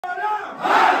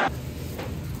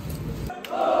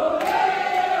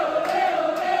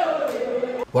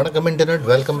Welcome Internet,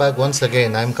 welcome back once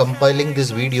again. I am compiling this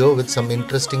video with some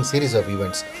interesting series of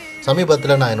events.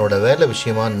 சமீபத்தில் நான் என்னோட வேலை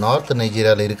விஷயமா north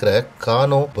நைஜீரியாவில் இருக்கிற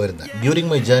கானோ போயிருந்தேன். During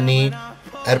my journey,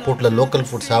 ஏர்போர்ட்டில் லோக்கல்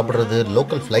ஃபுட் சாப்பிட்றது,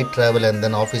 local flight travel and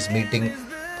then office meeting,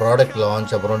 product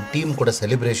launch, அப்புறம் டீம் கூட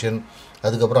செலிப்ரேஷன்,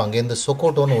 அதுக்கப்புறம் அங்கேருந்து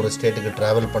சொக்கோட்டோன்னு ஒரு ஸ்டேட்டுக்கு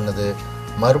ட்ராவல் பண்ணது,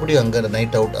 மறுபடியும் அங்கே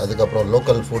நைட் அவுட், அதுக்கப்புறம்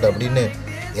லோக்கல் ஃபுட் அப்படின்னு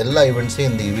எல்லா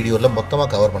ஈவெண்ட்ஸையும் இந்த வீடியோவில் மொத்தமாக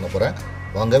கவர் பண்ண போகிறேன்.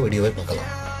 வாங்க வீடியோவை பார்க்கலாம்.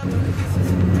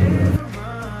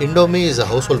 Indomie is a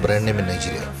household brand name in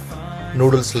Nigeria.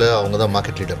 நூடுல்ஸில் அவங்க தான்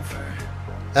மார்க்கெட் லீடர்.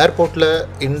 ஏர்போர்ட்டில்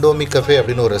Indomie Cafe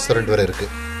அப்படின்னு ஒரு ரெஸ்டாரண்ட் வேறு இருக்குது.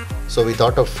 So we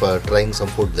thought of trying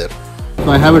some food there. So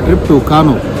I have a trip to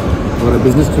Kano. ஒரு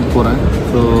business trip போகிறேன்.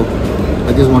 So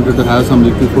I just wanted to have some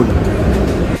little food.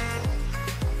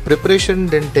 Preparation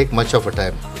didn't take much of a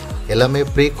time. எல்லாமே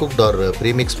pre-cooked R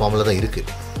premix ஃபார்மில் தான்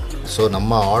இருக்குது. So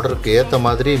நம்ம ஆர்டருக்கு ஏற்ற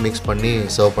மாதிரி மிக்ஸ் பண்ணி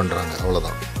சர்வ் பண்ணுறாங்க,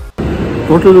 அவ்வளோதான்.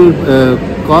 Total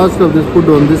cost of this food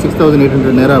வந்து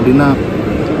 6,800 naira அப்படின்னா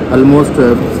almost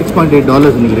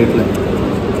 $6.8 இன்னைக்கு ரேட்டில்,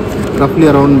 roughly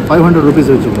around 500 rupees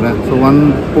வச்சுக்கோங்களேன். So one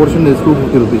portion is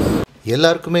 250 rupees.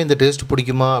 எல்லாருக்குமே இந்த டேஸ்ட்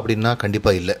பிடிக்குமா அப்படின்னா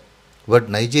கண்டிப்பாக இல்லை. பட்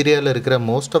நைஜீரியாவில் இருக்கிற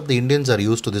most of the Indians are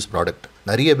use to this product.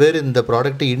 நிறைய பேர் இந்த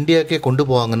ப்ராடக்ட் இந்தியாவுக்கே கொண்டு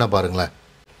போவாங்கன்னா பாருங்களேன்.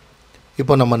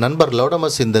 இப்போ நம்ம நண்பர்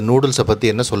லவுடமஸ் இந்த நூடுல்ஸை பற்றி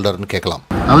என்ன சொல்கிறாருன்னு கேட்கலாம்.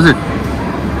 How's it?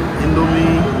 Indomie.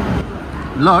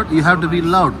 Loud? You have to be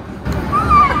loud.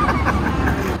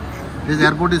 This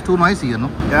airport is too noisy, you know?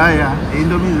 Yeah.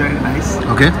 Indomie is very nice.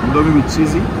 Okay. Indomie with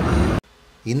cheesy.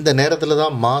 இந்த நேரத்தில்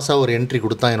தான் மாசா ஒரு என்ட்ரி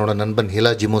கொடுத்தான் என்னோட நண்பன்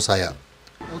ஹிலா ஜிமோசாயா.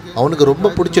 அவனுக்கு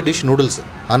ரொம்ப பிடிச்ச டிஷ் நூடுல்ஸ்.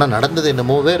 ஆனால் நடந்தது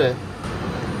என்னமோ வேறு.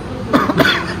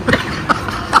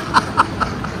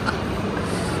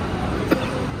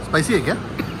 Spicy है क्या?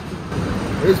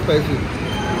 Very spicy.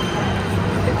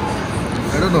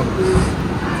 I don't know.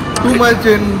 Too much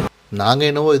in. நாங்கள்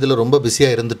என்னவோ இதில் ரொம்ப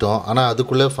பிஸியாக இருந்துட்டோம். ஆனால்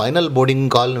அதுக்குள்ளே ஃபைனல் போர்டிங்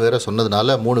கால்னு வேறு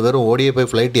சொன்னதுனால 3 பேரும் ஓடியே போய்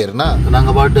ஃப்ளைட் ஏறினா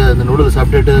நாங்கள் பாட்டு அந்த நூடுல்ஸ்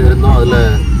சாப்பிட்டுட்டு இருந்தோம். அதில்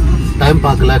டைம்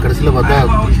பார்க்கல. கடைசியில் பார்த்தா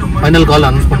ஃபைனல் கால்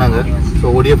அனௌன்ஸ் பண்ணாங்க.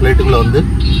 ஸோ ஓடியே ஃப்ளைட்டுக்குள்ளே வந்து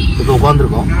இப்போ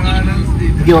உட்காந்துருக்கோம்.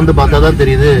 இங்கே வந்து பார்த்தா தான்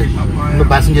தெரியுது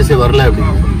இன்னும் பேசஞ்சர்ஸே வரல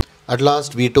அப்படின்னு. At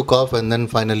last we took off and then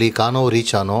finally Kano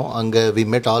reach ஆனோம். அங்கே we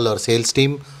met all our sales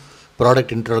team,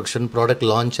 product introduction, product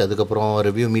launch, அதுக்கப்புறம்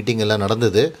ரிவ்யூ மீட்டிங் எல்லாம்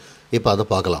நடந்தது. இப்போ அதை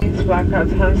பார்க்கலாம்.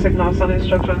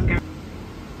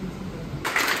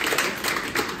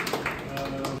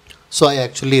 So I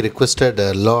actually requested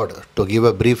Lord to give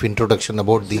a brief introduction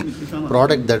about the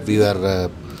product that we were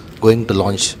going to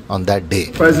launch on that day.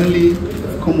 Presently,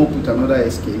 come up with another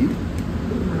SKU.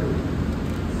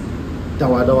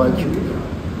 Dawa Dawa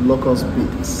local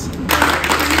speaks.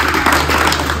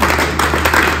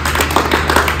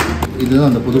 இதுதான்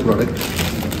அந்த புது product.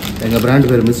 எங்கள் brand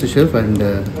பேர் mister chef and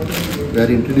we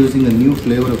are introducing a new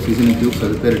flavor of seasoning cubes.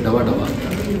 அது பேர் Dawa Dawa.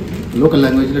 Local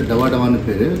லாங்குவேஜில் Dawa Dawaன்னு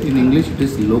பேர். In English it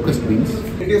is locust beans.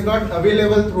 It is not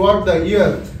available throughout the year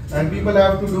and people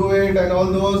have to do it and all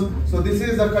those. So this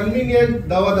is a convenient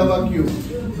Dawa Dawa cube.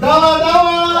 Dawa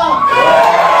Dawa!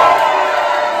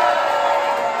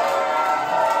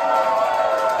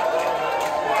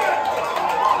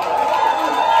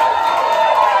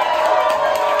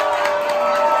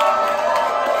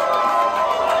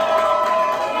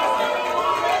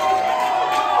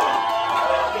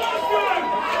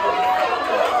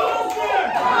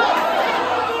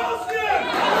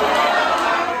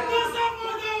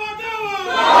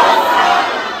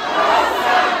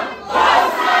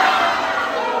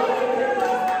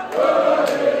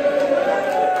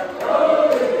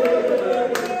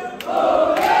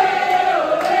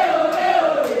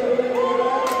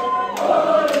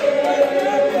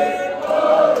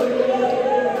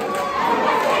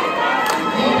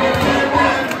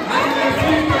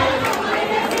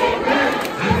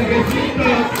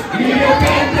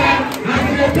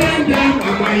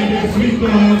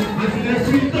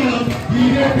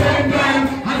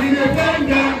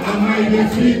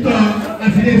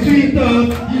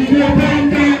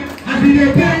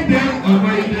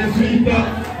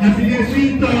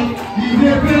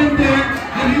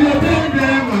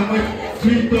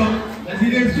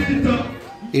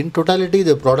 In totality,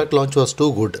 the product launch was too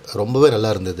good. ரொம்பவே நல்லா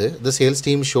இருந்தது. The sales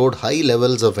team showed high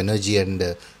levels of energy and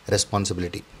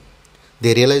responsibility.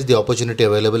 They realized the opportunity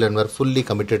available and were fully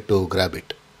committed to grab it.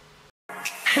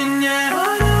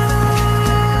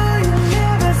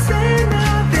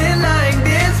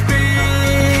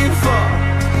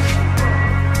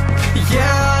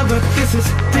 This is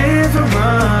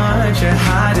different. Your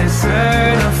heart is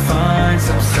certain to find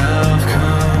some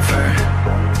self-comfort.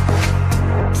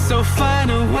 So find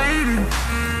a way to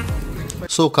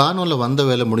so கானோவில் வந்த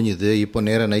வேலை முடிஞ்சுது. இப்போ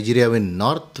நேராக நைஜீரியாவின்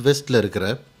north வெஸ்ட்டில் இருக்கிற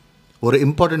ஒரு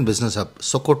important business hub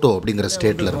சொக்கோட்டோ அப்படிங்கிற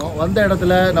ஸ்டேட்டில் இருக்கும். வந்த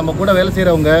இடத்துல நம்ம கூட வேலை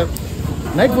செய்கிறவங்க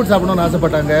நைட் ஃபுட் சாப்பிடணும்னு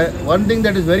ஆசைப்பட்டாங்க. One thing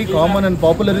that is very common and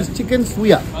popular is chicken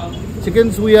சூயா.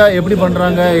 Chicken சூயா எப்படி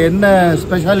பண்ணுறாங்க, என்ன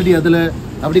ஸ்பெஷாலிட்டி அதில்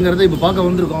அப்படிங்கிறத இப்போ பார்க்க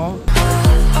வந்திருக்கோம்.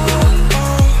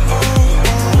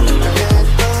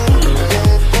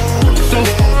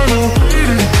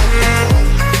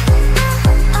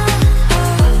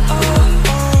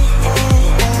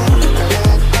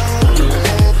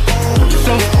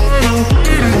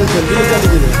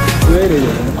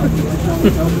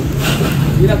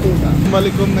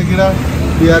 Assalamualaikum Nagira.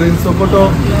 We are in Sokoto,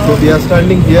 so we are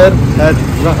standing here at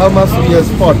Laudamus Hila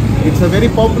spot. It's a very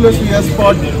popular Hila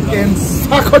spot in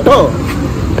Sokoto.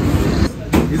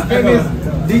 His name is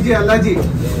DJ Alaji.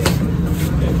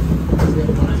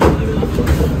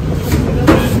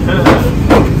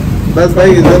 बस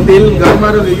भाई जो तिल घर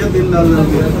मारो भैया तिल डाल दो.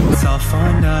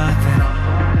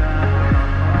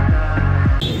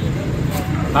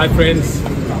 Hi friends,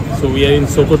 so we are in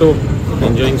Sokoto,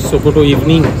 enjoying Sokoto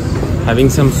evening, having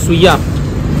some suya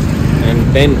and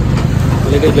then a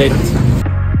little bit.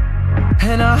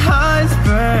 And our hearts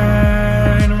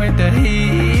burn with the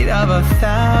heat of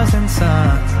 1,000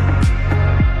 suns.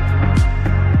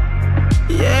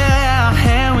 Yeah,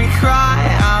 and we cry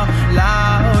out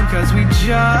loud cause we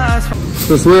just.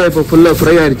 So சூயா இப்போ ஃபுல்லாக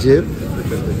fry ஆயிடுச்சு.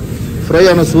 Fry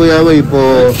ஆன சூயாவை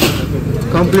இப்போது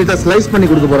கம்ப்ளீட்டாக slice பண்ணி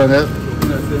கொடுக்க போகிறாங்க.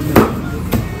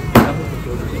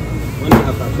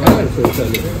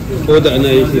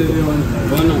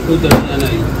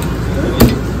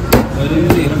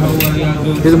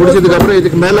 இது முடிச்சதுக்கு அப்புறம்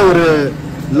இதுக்கு மேலே ஒரு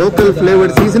லோக்கல்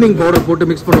ஃப்ளேவர்ட் சீசனிங் பவுடர் போட்டு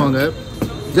மிக்ஸ் பண்ணுவாங்க,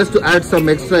 just to add some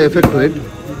extra effect to it.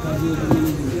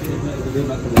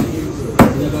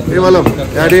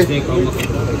 யாரு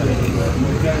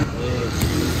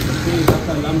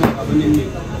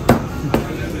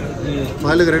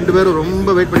பாலுக்கு 2 பேரும் ரொம்ப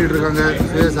வெயிட் பண்ணிட்டு இருக்காங்க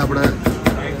சுயா சாப்பிட.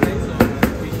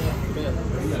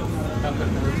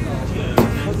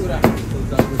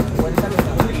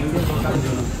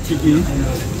 Chicken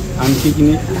and chicken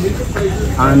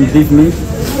and beef meat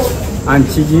and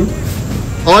chicken.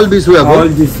 All be suya. All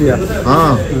this here.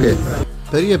 Okay.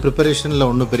 பெரிய ப்ரிப்பரேஷனில்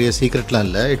ஒன்றும் பெரிய சீக்ரெட்லாம்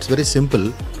இல்லை. It's very simple.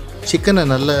 சிக்கனை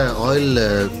நல்ல ஆயில்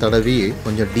தடவி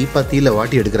கொஞ்சம் டீப்பாக தீயில்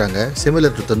வாட்டி எடுக்கிறாங்க,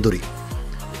 சிமிலர் டு தந்தூரி.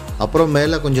 அப்புறம்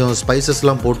மேலே கொஞ்சம்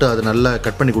ஸ்பைசஸ்லாம் போட்டு அதை நல்லா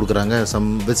கட் பண்ணி கொடுக்குறாங்க,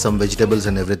 with some vegetables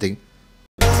and every thing.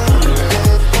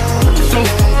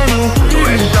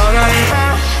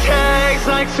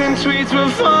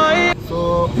 So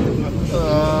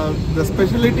the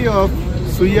specialty of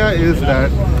suya is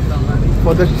that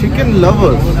for the chicken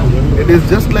lovers, it is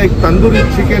just like tandoori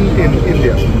chicken in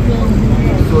India.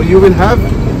 So you will have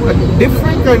a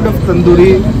different kind of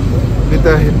tandoori with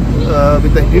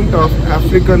a hint of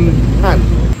African hand.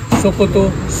 Sokoto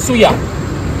suya.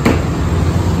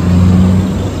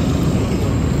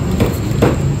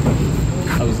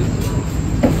 How is it?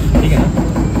 ठीक है ना?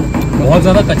 बहुत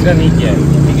ज़्यादा कचरा नहीं किया है,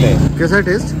 ठीक है? कैसा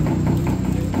टेस्ट?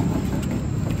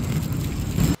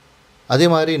 அதே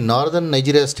மாதிரி நார்தர்ன்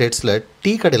நைஜீரியா ஸ்டேட்ஸில்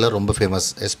டீ கடையில் ரொம்ப ஃபேமஸ்,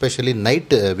 எஸ்பெஷலி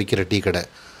நைட்டு விற்கிற டீ கடை.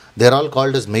 தேர் ஆல்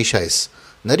கால்ட் இஸ் மெய்ஷாய்ஸ்.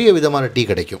 நிறைய விதமான டீ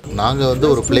கிடைக்கும். நாங்கள் வந்து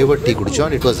ஒரு ஃப்ளேவர் டீ குடித்தோம்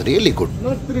and it was really good.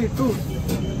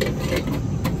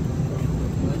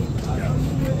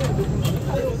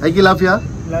 Aiki lafiya?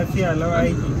 Lafiya lau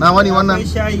aiki. Na wani wannan?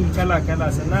 Akwai shayi kala-kala,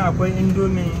 sannan akwai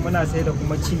indomie muna sai da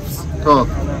kuma chips. To,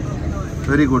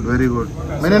 very good, very good.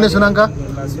 Menene sunanka?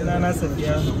 Sunana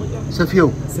Safiyanu. Safiyo.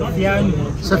 Safiyanu.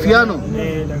 Safiyanu.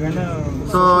 Daga nan.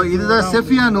 So, இதுதான்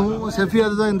செஃபியானு.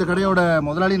 செஃபியாது தான் இந்த கடையோட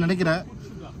முதலாளி நினைக்கிறேன்.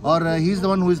 Or he is the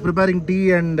one who is preparing tea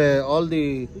and all the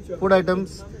food items.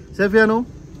 Sefianu,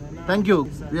 thank you.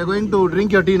 We are going to drink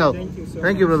your tea now.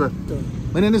 Thank you, brother.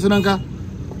 Menene sunanka?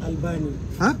 Albani.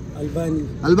 Huh? Albani.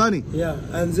 Albani?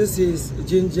 Yeah, and this is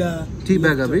ginger. Tea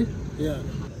bag, abi? Yeah.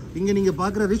 இங்கே நீங்கள்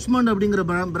பார்க்குற Richmond அப்படிங்கிற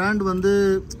brand வந்து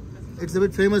it's a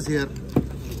bit famous here.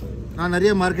 நான்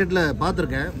நிறைய மார்க்கெட்டில்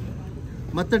பார்த்துருக்கேன்.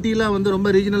 மற்ற டீலாம் வந்து ரொம்ப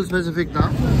ரீஜனல் ஸ்பெசிஃபிக்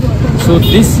தான். So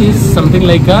this is something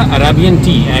like a Arabian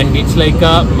tea, and it's like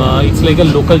a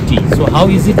local tea. So how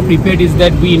is it prepared is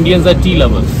that we Indians are tea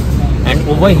lovers, and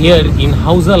over here in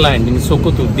Hausa land in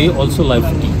Sokoto they also love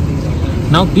tea.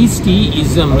 Now this tea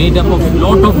is made up of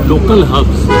lot of local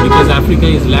herbs, because Africa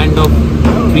is land of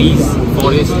trees,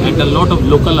 forest, and a lot of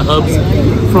local herbs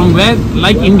from where,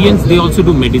 like Indians, they also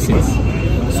do medicines.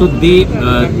 So they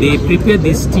prepare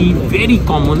this tea very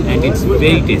common and it's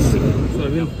very tasty. So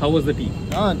Arvind, how was the tea?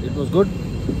 It was good.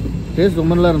 Taste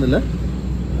ரொம்ப நல்லா இருந்ததுல.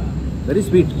 Very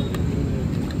sweet.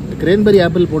 Cranberry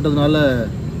apple போட்டதுனால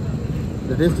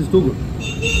the taste is too good.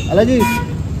 Alaji,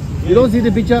 you don't see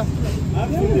the picture?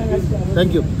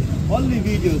 Thank you. Only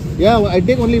videos. Yeah, I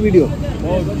take only video.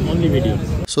 Only video.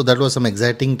 So that was some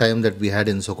exciting time that we had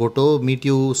in Sokoto. Meet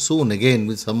you soon again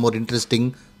with some more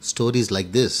interesting stories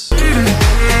like this.